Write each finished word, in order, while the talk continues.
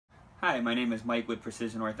Hi, my name is Mike with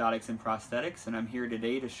Precision Orthotics and Prosthetics, and I'm here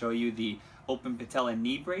today to show you the Open Patella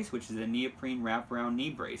knee brace, which is a neoprene wraparound knee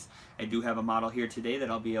brace. I do have a model here today that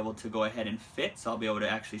I'll be able to go ahead and fit, so I'll be able to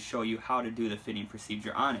actually show you how to do the fitting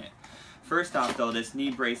procedure on it. First off though, this knee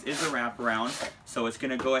brace is a wraparound, so it's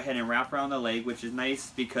going to go ahead and wrap around the leg, which is nice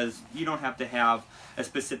because you don't have to have a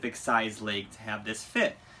specific size leg to have this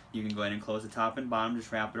fit. You can go ahead and close the top and bottom,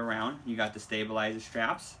 just wrap it around. You got the stabilizer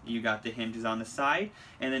straps, you got the hinges on the side,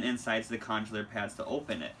 and then inside's the condylar pads to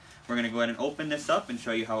open it. We're going to go ahead and open this up and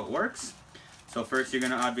show you how it works. So first you're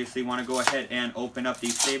going to obviously want to go ahead and open up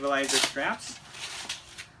these stabilizer straps.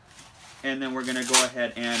 And then we're going to go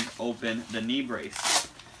ahead and open the knee brace.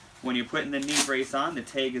 When you're putting the knee brace on, the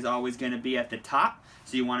tag is always going to be at the top,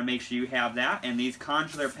 so you want to make sure you have that. And these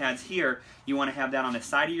condylar pads here, you want to have that on the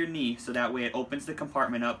side of your knee, so that way it opens the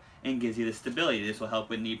compartment up and gives you the stability. This will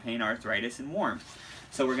help with knee pain, arthritis, and warmth.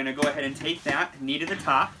 So we're going to go ahead and take that knee to the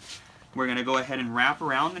top. We're going to go ahead and wrap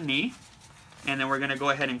around the knee, and then we're going to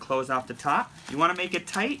go ahead and close off the top. You want to make it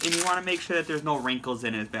tight, and you want to make sure that there's no wrinkles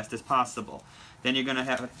in it as best as possible. Then you're going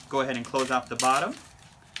to go ahead and close off the bottom.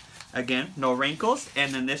 Again, no wrinkles,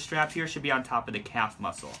 and then this strap here should be on top of the calf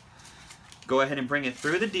muscle. Go ahead and bring it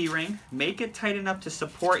through the D-ring, make it tight enough to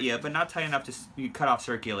support you, but not tight enough to cut off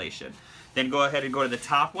circulation. Then go ahead and go to the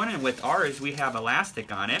top one, and with ours, we have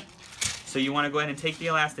elastic on it. So you want to go ahead and take the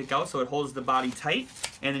elastic out so it holds the body tight,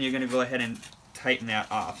 and then you're going to go ahead and tighten that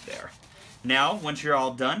off there. Now, once you're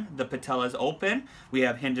all done, the patella is open, we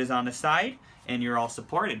have hinges on the side, and you're all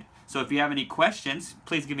supported. So if you have any questions,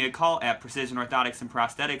 please give me a call at Precision Orthotics and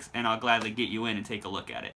Prosthetics, and I'll gladly get you in and take a look at it.